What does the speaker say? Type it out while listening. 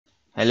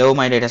Hello,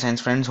 my data science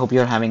friends. Hope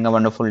you're having a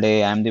wonderful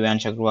day. I'm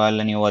Divyansh Agrawal,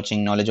 and you're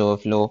watching Knowledge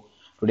Overflow.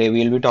 Today,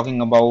 we'll be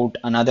talking about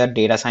another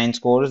data science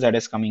course that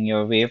is coming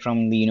your way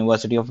from the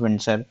University of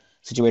Windsor,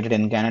 situated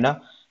in Canada.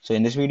 So,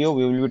 in this video,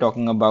 we will be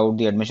talking about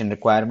the admission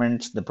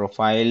requirements, the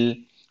profile,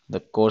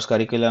 the course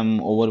curriculum,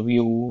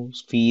 overview,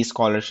 fees,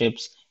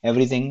 scholarships,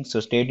 everything.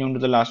 So, stay tuned to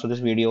the last of this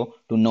video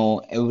to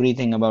know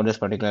everything about this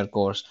particular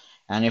course.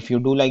 And if you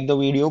do like the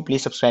video,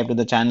 please subscribe to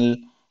the channel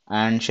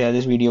and share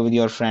this video with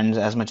your friends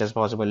as much as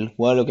possible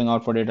who are looking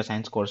out for data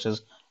science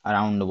courses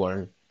around the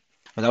world.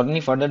 Without any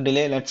further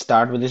delay, let's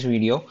start with this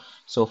video.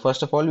 So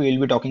first of all,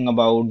 we'll be talking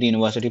about the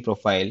university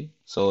profile.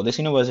 So this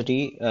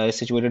university is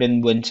situated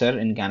in Windsor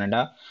in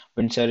Canada.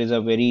 Windsor is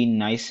a very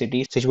nice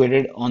city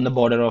situated on the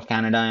border of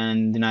Canada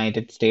and the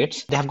United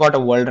States. They have got a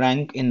world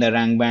rank in the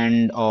rank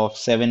band of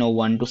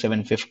 701 to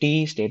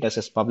 750. Status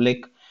is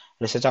public.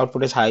 Research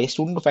output is high.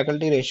 Student to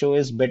faculty ratio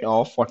is bit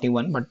off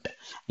 41, but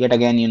yet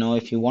again,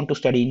 if you want to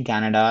study in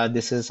Canada,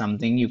 this is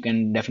something you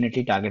can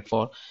definitely target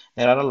for.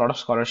 There are a lot of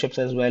scholarships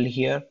as well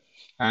here,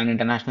 and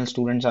international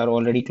students are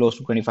already close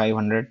to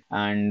 2,500.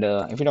 And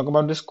if you talk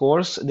about this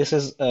course, this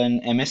is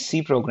an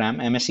MSc program,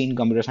 MSc in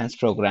computer science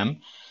program.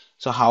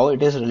 So how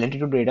it is related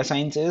to data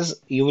science is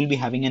you will be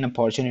having an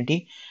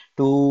opportunity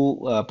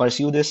to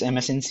pursue this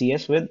MS in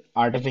CS with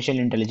artificial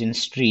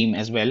intelligence stream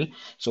as well.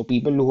 So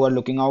people who are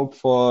looking out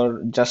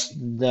for just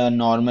the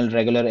normal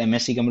regular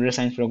MSc computer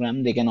science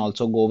program, they can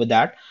also go with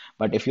that.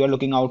 But if you are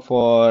looking out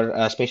for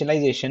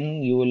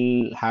specialization, you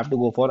will have to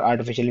go for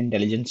artificial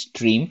intelligence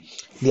stream.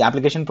 The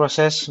application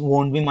process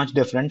won't be much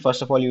different.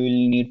 First of all, you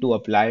will need to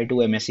apply to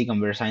MSc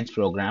Computer Science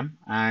program,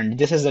 and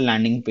this is the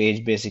landing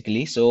page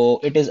basically.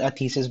 So it is a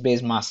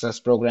thesis-based master's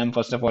program.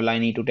 First of all, I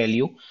need to tell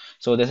you.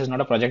 So this is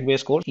not a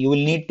project-based course. You will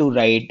need to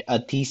write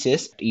a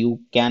thesis. You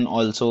can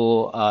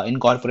also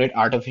incorporate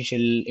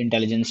artificial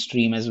intelligence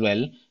stream as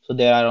well. So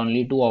there are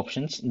only two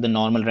options, the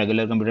normal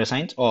regular computer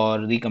science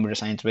or the computer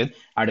science with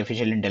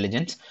artificial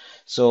intelligence.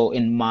 So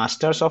in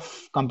Masters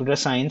of Computer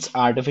Science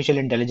Artificial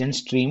Intelligence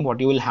stream, what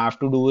you will have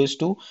to do is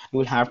you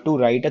will have to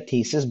write a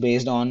thesis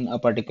based on a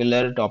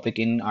particular topic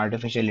in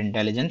artificial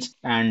intelligence.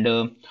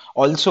 And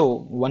also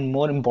one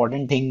more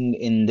important thing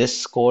in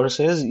this course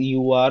is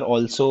you are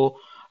also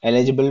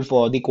eligible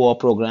for the co-op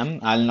program.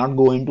 I'll not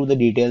go into the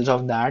details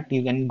of that.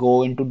 You can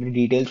go into the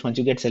details once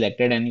you get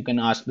selected, and you can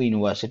ask the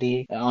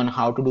university on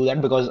how to do that,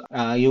 because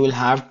you will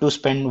have to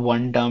spend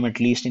one term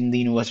at least in the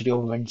University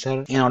of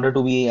Windsor in order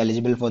to be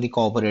eligible for the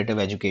cooperative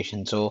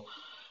education. So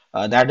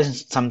that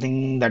is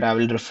something that I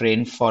will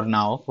refrain for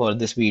now for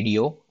this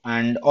video.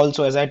 And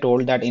also, as I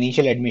told, that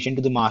initial admission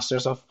to the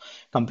Masters of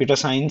Computer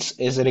Science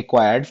is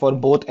required for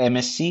both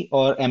MSc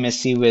or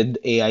MSc with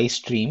AI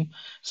stream.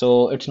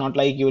 So it's not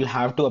like you will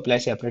have to apply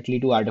separately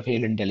to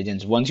artificial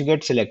intelligence. Once you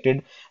get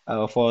selected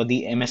for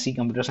the MSc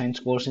Computer Science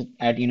course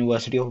at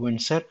University of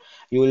Windsor,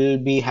 you will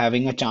be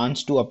having a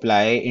chance to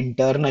apply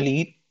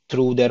internally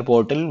through their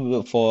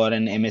portal for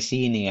an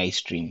MSc in AI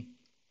stream.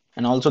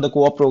 And also the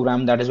co-op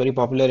program that is very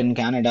popular in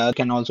Canada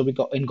can also be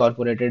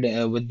incorporated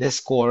with this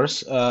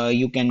course.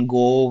 You can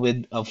go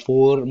with a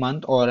 4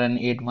 month or an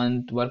 8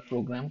 month work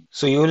program.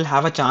 So you will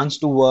have a chance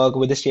to work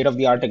with the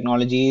state-of-the-art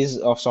technologies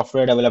of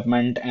software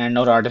development and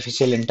or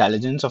artificial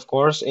intelligence, of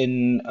course,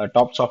 in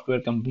top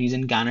software companies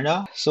in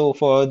Canada. So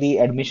for the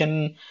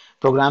admission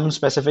program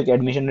specific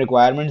admission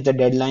requirements, the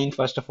deadline,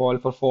 first of all,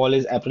 for fall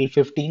is April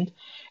 15th.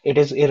 It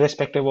is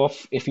irrespective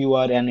of if you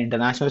are an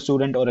international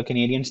student or a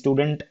Canadian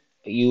student.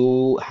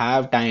 You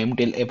have time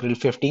till April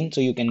 15th, so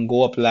you can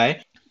go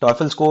apply.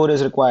 TOEFL score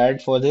is required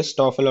for this,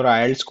 TOEFL or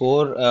IELTS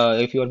score.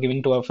 If you are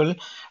giving TOEFL,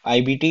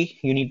 IBT,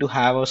 you need to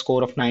have a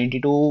score of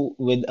 92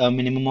 with a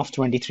minimum of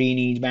 23 in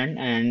each band.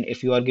 And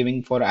if you are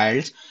giving for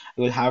IELTS,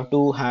 you will have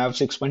to have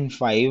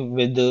 6.5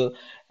 with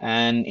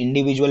an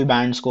individual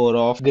band score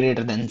of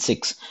greater than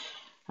 6.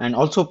 And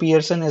also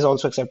Pearson is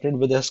also accepted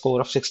with a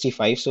score of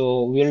 65.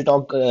 So we'll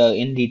talk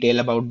in detail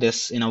about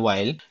this in a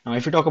while. Now,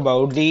 if you talk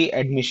about the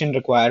admission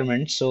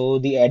requirements, so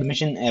the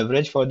admission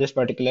average for this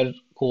particular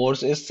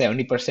course is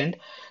 70%.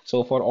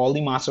 So for all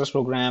the master's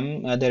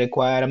program, they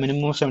require a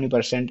minimum of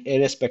 70%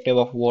 irrespective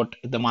of what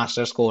the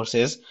master's course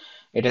is.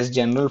 It is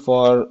general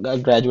for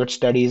graduate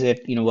studies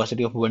at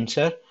University of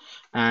Windsor.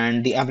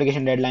 And the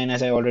application deadline,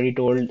 as I already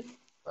told,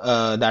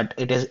 that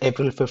it is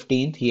April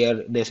 15th.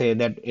 Here they say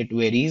that it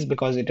varies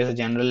because it is a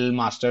general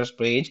master's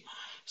page.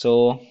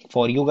 So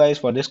for you guys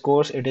for this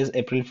course, it is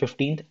April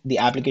 15th. The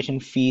application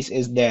fees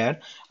is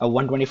there.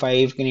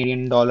 125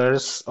 Canadian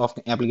dollars of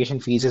application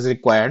fees is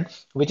required,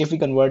 which if we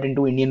convert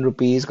into Indian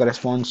rupees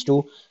corresponds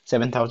to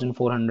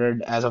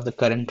 7,400 as of the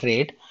current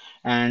rate.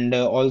 And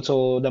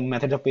also the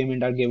methods of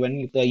payment are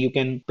given. You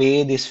can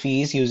pay these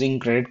fees using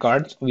credit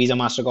cards, Visa,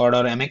 MasterCard,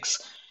 or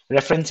Amex.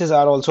 References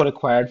are also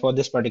required for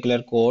this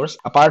particular course.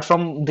 Apart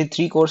from the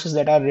three courses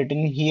that are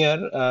written here,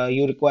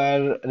 you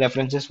require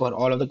references for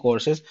all of the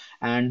courses,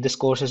 and this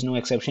course is no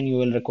exception. You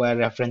will require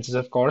references,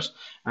 of course,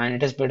 and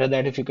it is better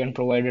that if you can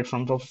provide it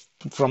from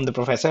the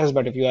professors,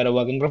 but if you are a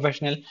working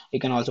professional, you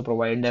can also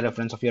provide the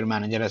reference of your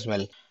manager as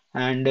well.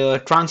 And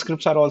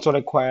transcripts are also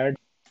required.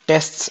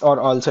 tests are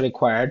also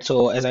required.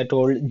 So as I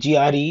told,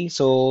 GRE.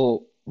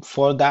 So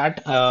for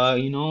that,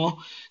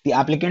 the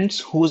applicants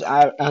whose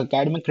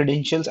academic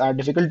credentials are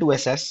difficult to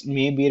assess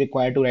may be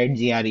required to write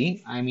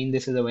GRE. I mean,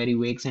 this is a very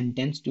vague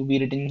sentence to be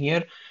written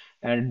here.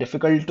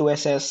 Difficult to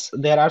assess.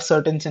 There are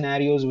certain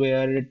scenarios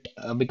where it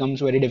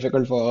becomes very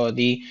difficult for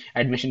the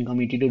admission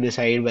committee to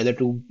decide whether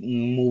to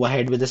move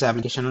ahead with this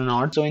application or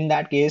not. So in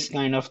that case,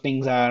 kind of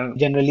things are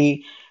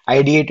generally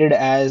ideated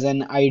as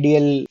an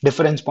ideal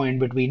difference point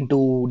between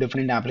two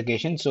different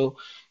applications. So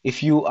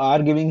if you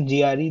are giving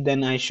GRE,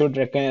 then I should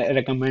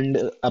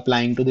recommend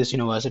applying to this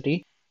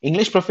university.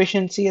 English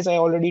proficiency, as I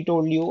already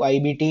told you,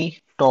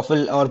 IBT,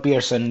 TOEFL, or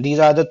Pearson. These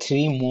are the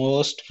three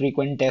most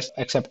frequent tests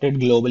accepted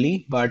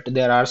globally, but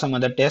there are some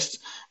other tests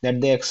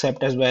that they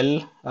accept as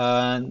well.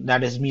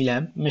 That is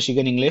MELAB,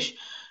 Michigan English,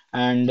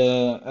 and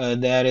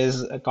there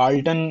is a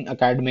Carleton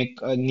Academic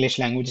English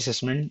Language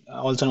Assessment,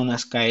 also known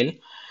as KILE,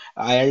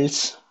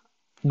 IELTS,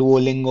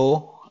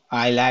 Duolingo,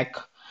 ILAC,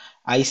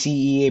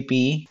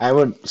 ICEAP. I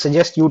would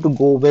suggest you to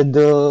go with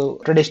the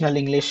traditional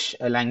English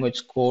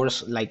language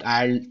course like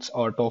IELTS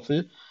or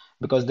TOEFL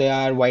because they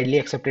are widely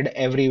accepted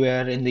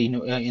everywhere in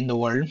the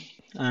world.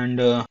 And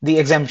the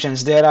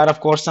exemptions, there are of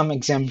course some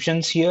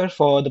exemptions here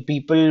for the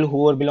people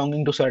who are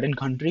belonging to certain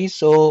countries.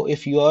 So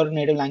if your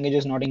native language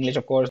is not English,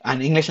 of course,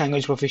 an English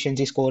language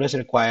proficiency score is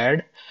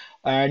required.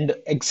 And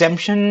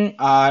exemption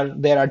are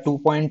there are 2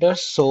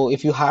 pointers. So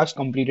if you have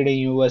completed a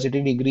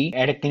university degree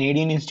at a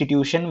Canadian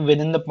institution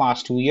within the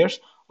past 2 years,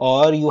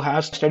 or you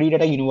have studied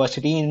at a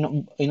university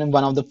in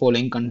one of the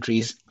following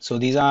countries. So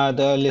these are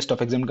the list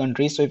of exempt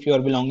countries. So if you are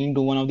belonging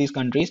to one of these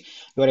countries,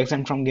 you are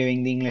exempt from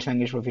giving the English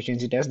language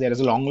proficiency test. There is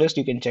a long list.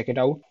 You can check it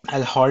out.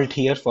 I'll halt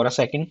here for a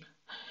second.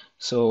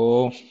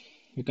 So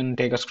you can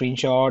take a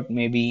screenshot,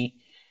 maybe.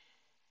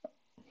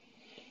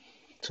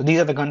 So these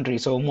are the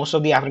countries. So most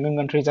of the African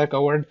countries are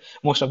covered.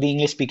 Most of the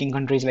English speaking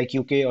countries like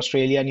UK,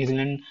 Australia, New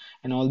Zealand,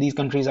 and all these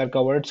countries are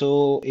covered.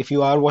 So if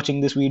you are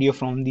watching this video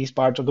from these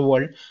parts of the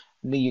world,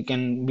 you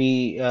can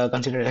be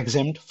considered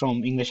exempt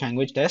from English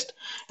language test.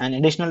 And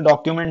additional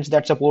documents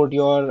that support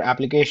your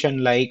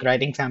application, like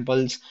writing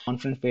samples,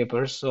 conference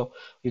papers, so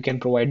you can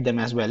provide them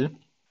as well.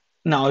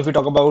 Now, if we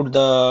talk about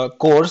the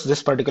course,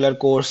 this particular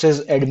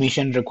course's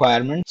admission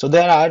requirement. So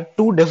there are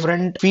two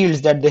different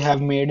fields that they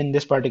have made in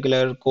this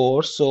particular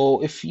course.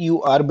 So if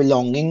you are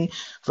belonging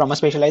from a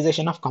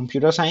specialization of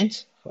computer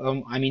science,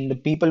 I mean the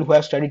people who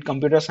have studied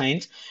computer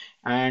science,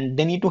 and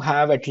they need to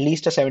have at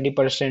least a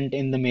 70%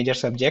 in the major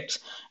subjects,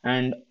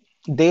 and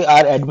they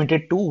are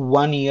admitted to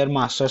 1 year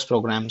master's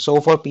program. So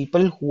for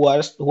people who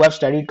have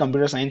studied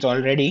computer science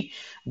already,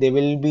 they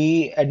will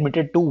be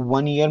admitted to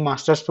 1 year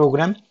master's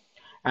program.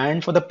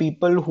 And for the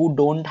people who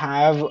don't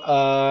have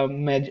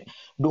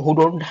who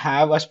don't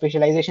have a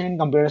specialization in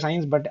computer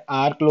science but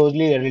are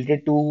closely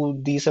related to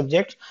these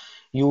subjects,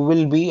 you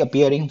will be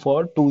appearing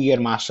for 2 year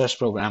master's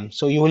program.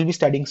 So you will be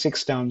studying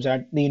 6 terms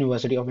at the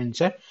University of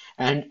Windsor,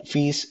 and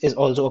fees is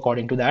also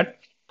according to that.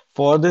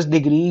 For this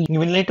degree, you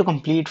will need to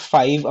complete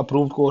 5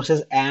 approved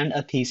courses and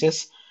a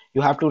thesis.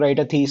 You have to write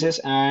a thesis,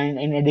 and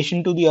in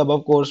addition to the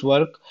above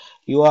coursework,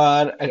 you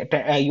are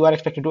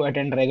expected to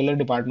attend regular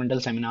departmental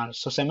seminars.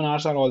 So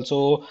seminars are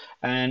also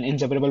an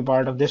inseparable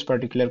part of this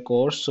particular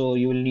course, so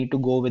you will need to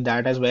go with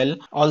that as well.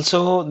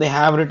 Also, they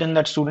have written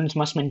that students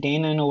must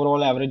maintain an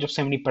overall average of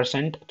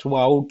 70%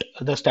 throughout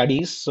the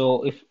studies.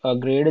 So if a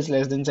grade is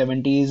less than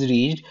 70 is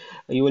reached,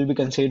 you will be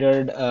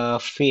considered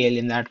fail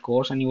in that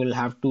course, and you will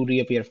have to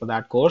reappear for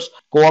that course.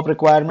 Co-op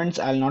requirements,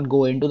 I'll not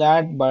go into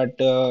that, but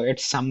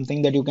it's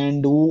something that you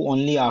can do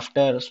only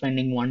after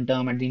spending 1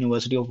 term at the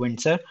University of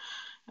Windsor.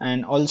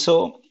 And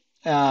also,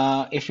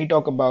 if we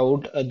talk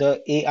about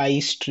the AI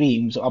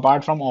stream, so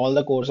apart from all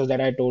the courses that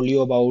I told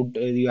you about,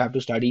 you have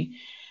to study.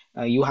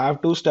 You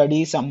have to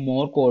study some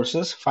more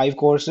courses, 5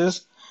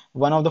 courses,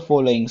 one of the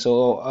following.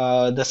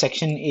 So, the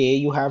section A,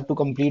 you have to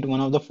complete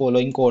one of the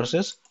following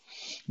courses.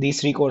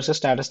 These 3 courses: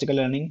 statistical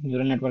learning,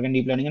 neural network and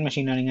deep learning, and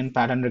machine learning and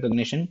pattern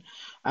recognition,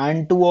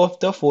 and two of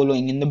the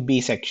following in the B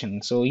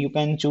section. So you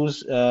can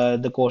choose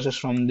the courses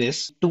from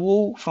this,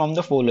 two from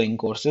the following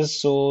courses.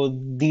 So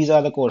these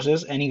are the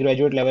courses: any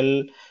graduate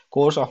level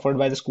course offered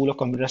by the School of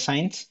Computer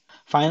Science.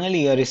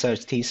 Finally, a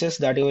research thesis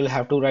that you will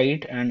have to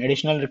write. And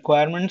additional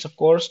requirements, of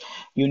course,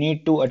 you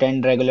need to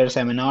attend regular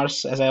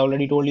seminars, as I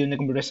already told you in the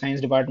computer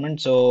science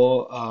department.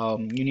 So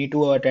you need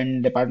to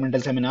attend departmental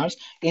seminars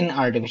in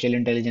artificial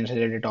intelligence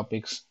related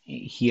topics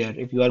here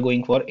if you are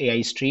going for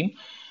AI stream.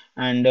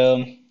 And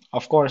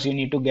of course, you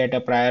need to get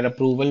a prior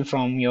approval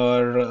from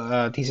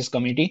your thesis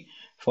committee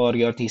for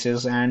your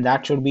thesis, and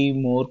that should be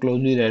more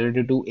closely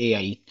related to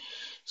AI.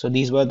 So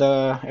these were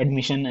the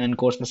admission and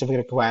course specific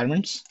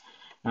requirements.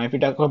 Now, if we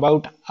talk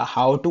about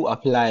how to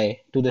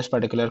apply to this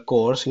particular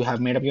course, you have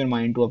made up your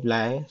mind to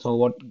apply. So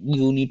what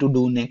you need to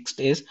do next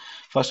is,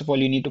 first of all,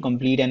 you need to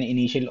complete an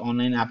initial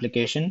online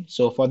application.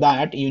 So for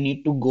that, you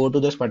need to go to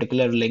this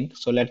particular link.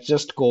 So let's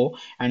just go,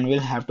 and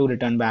we'll have to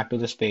return back to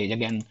this page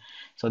again.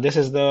 So this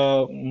is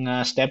the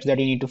steps that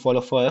you need to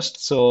follow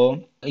first.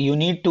 So you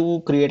need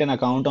to create an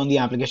account on the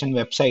application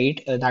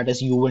website, that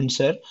is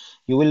uWindsor.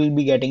 You will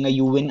be getting a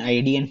uWin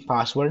ID and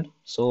password.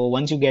 So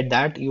once you get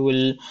that, you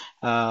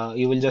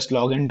will just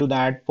log into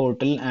that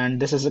portal, and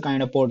this is the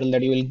kind of portal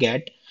that you will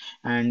get,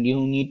 and you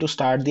need to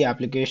start the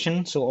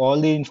application. So all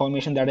the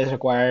information that is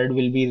required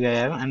will be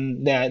there,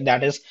 and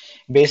that is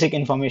basic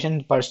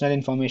information, personal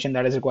information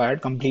that is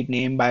required: complete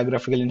name,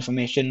 biographical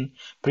information,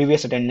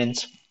 previous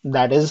attendance,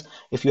 that is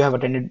if you have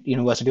attended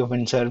University of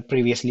Windsor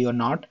previously or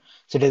not.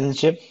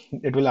 Citizenship,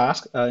 it will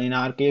ask. In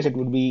our case, it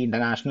would be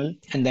international,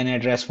 and then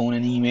address, phone,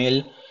 and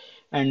email.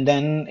 And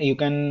then you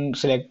can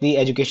select the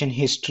education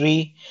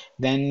history.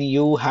 Then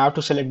you have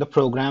to select the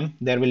program.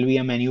 There will be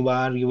a menu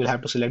bar. You will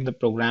have to select the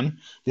program.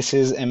 This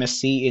is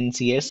MSc in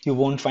CS. You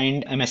won't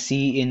find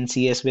MSc in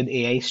CS with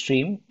AI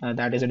stream.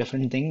 That is a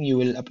different thing. You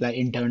will apply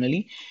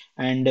internally,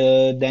 and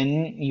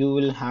then you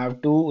will have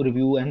to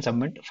review and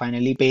submit.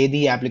 Finally, pay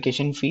the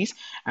application fees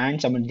and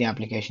submit the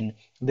application.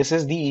 This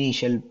is the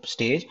initial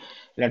stage.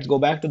 Let's go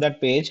back to that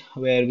page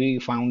where we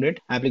found it.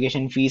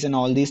 Application fees and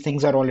all these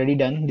things are already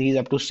done. These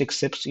up to 6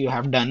 steps you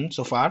have done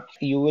so far.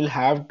 You will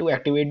have to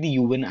activate the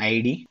UWin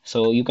ID.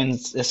 So you can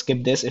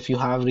skip this if you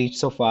have reached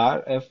so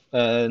far. If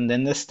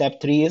Then the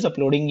step 3 is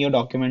uploading your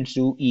documents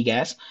to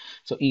Egas.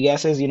 So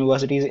Egas is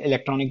university's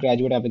electronic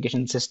graduate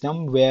application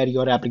system where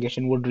your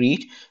application would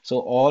reach. So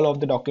all of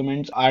the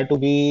documents are to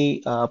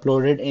be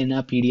uploaded in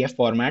a PDF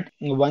format.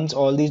 Once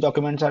all these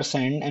documents are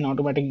sent, an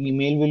automatic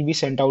email will be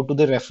sent out to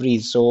the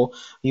referees. So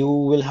you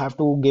will have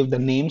to give the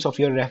names of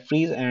your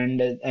referees, and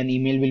an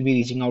email will be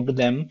reaching out to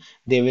them.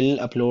 They will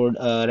upload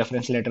a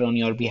reference letter on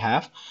your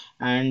behalf.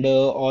 And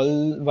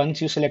all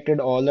once you selected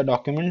all the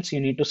documents, you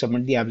need to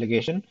submit the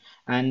application,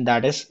 and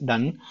that is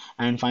done.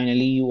 And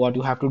finally, what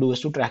you have to do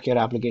is to track your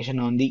application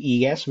on the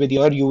eGas with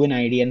your UWin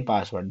ID and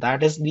password.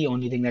 That is the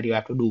only thing that you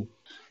have to do.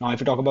 Now, if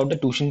you talk about the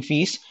tuition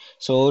fees,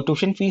 so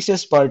tuition fees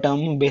is per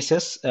term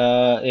basis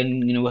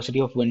in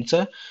University of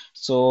Windsor.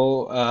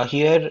 So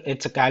here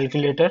it's a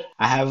calculator.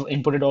 I have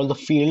inputted all the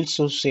fields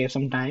to save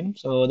some time.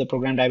 So the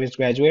program type is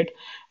graduate,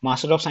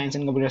 Master of Science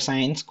in Computer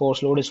Science,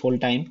 course load is full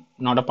time,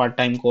 not a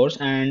part-time course,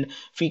 and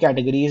fee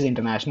category is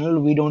international.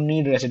 We don't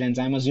need residence.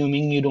 I'm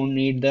assuming you don't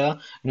need the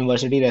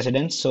university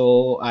residence,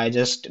 so I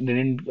just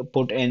didn't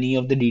put any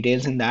of the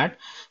details in that.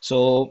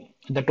 So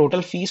the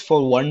total fees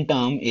for one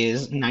term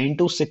is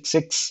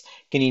 9266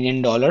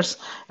 Canadian dollars,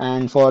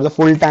 and for the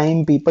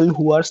full-time people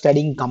who are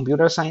studying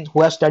computer science,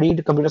 who have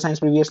studied computer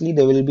science previously,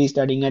 they will be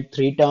studying at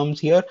 3 terms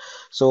here.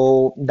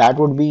 So that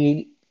would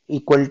be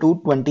equal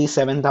to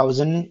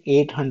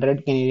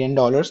 27,800 Canadian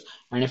dollars,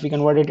 and if we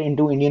convert it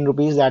into Indian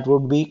rupees, that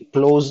would be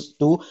close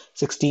to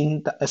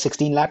 16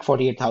 lakh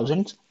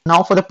 48,000.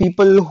 Now, for the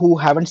people who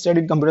haven't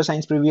studied computer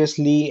science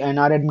previously and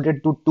are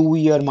admitted to 2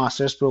 year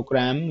master's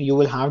program, you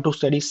will have to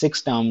study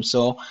 6 terms,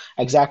 so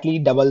exactly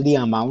double the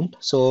amount.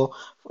 So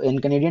in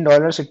Canadian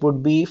dollars, it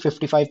would be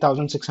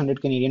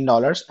 55,600 Canadian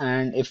dollars,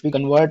 and if we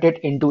convert it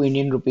into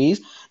Indian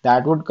rupees,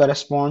 that would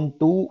correspond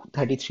to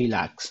 33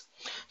 lakhs.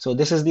 So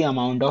this is the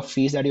amount of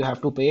fees that you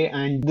have to pay,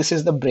 and this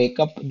is the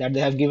breakup that they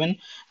have given.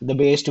 The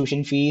base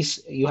tuition fees,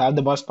 you have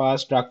the bus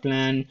pass, drug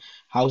plan,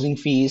 housing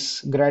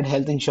fees, grad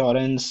health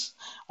insurance,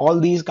 all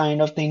these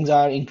kind of things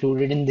are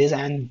included in this,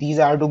 and these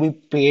are to be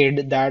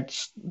paid.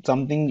 That's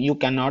something you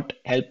cannot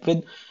help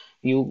with.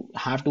 You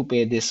have to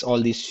pay this, all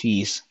these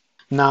fees.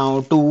 Now,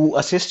 to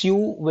assist you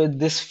with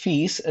this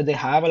fees, they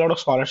have a lot of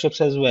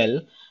scholarships as well.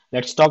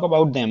 Let's talk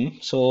about them.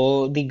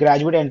 So, the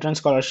graduate entrance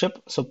scholarship.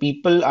 So,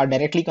 people are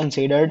directly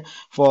considered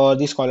for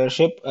the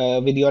scholarship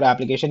with your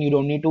application. You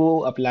don't need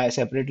to apply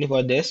separately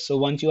for this. So,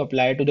 once you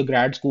apply to the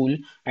grad school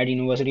at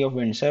University of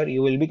Windsor,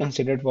 you will be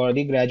considered for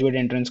the graduate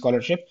entrance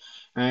scholarship.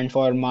 And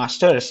for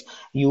masters,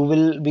 you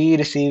will be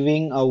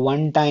receiving a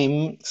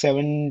one-time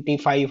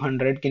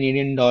 7,500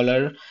 Canadian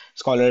dollar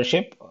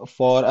scholarship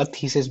for a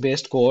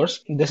thesis-based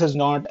course. This is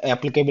not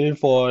applicable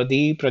for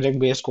the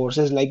project-based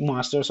courses like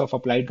Masters of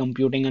Applied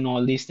Computing and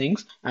all these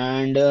things.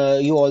 And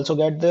you also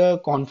get the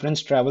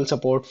conference travel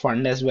support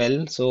fund as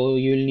well. So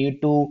you'll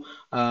need to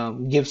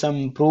give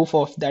some proof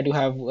of that you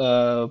have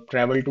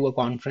traveled to a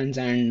conference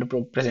and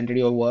presented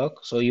your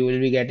work. So you will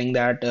be getting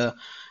that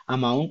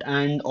amount,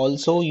 and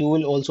also you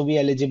will also be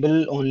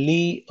eligible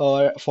only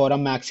for a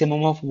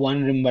maximum of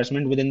one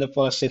reimbursement within the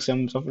first 6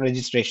 months of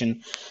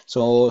registration.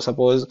 So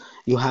suppose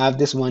you have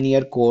this 1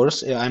 year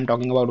course, I'm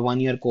talking about 1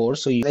 year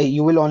course, so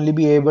you will only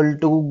be able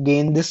to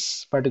gain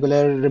this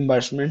particular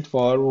reimbursement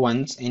for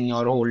once in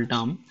your whole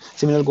term.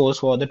 Similar goes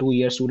for the 2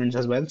 year students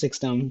as well, 6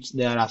 terms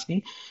they are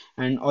asking.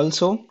 And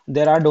also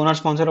there are donor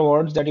sponsor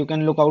awards that you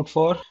can look out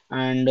for,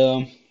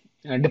 and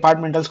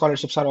departmental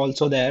scholarships are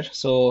also there.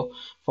 So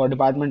for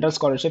departmental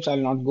scholarships, I'll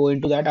not go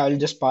into that. I'll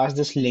just pass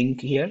this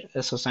link here.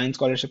 So science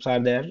scholarships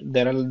are there.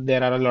 There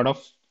are a lot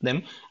of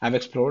them. I've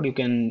explored. You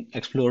can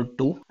explore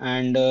too.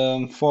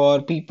 And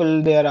for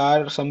people, there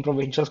are some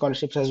provincial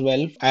scholarships as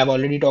well. I have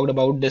already talked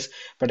about this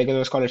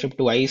particular scholarship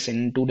twice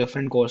in two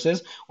different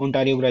courses: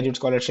 Ontario Graduate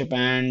Scholarship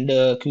and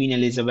Queen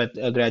Elizabeth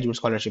Graduate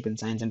Scholarship in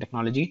Science and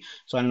Technology.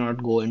 So I'll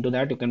not go into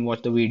that. You can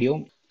watch the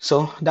video.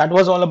 So that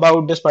was all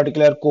about this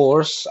particular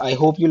course. I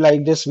hope you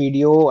like this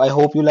video. I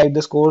hope you like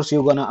this course.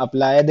 You're gonna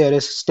apply. There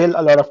is still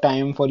a lot of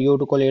time for you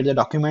to collate the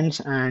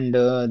documents and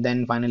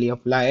then finally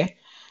apply.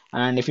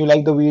 And if you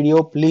like the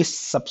video, please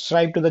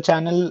subscribe to the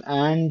channel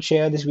and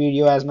share this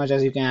video as much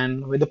as you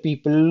can with the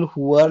people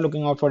who are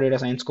looking out for data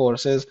science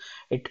courses.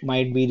 It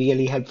might be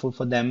really helpful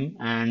for them.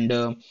 And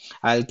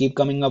I'll keep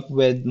coming up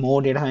with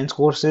more data science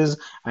courses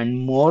and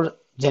more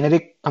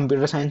generic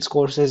computer science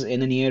courses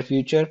in the near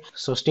future.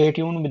 So stay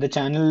tuned with the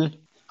channel.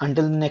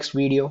 Until the next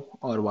video,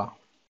 au revoir.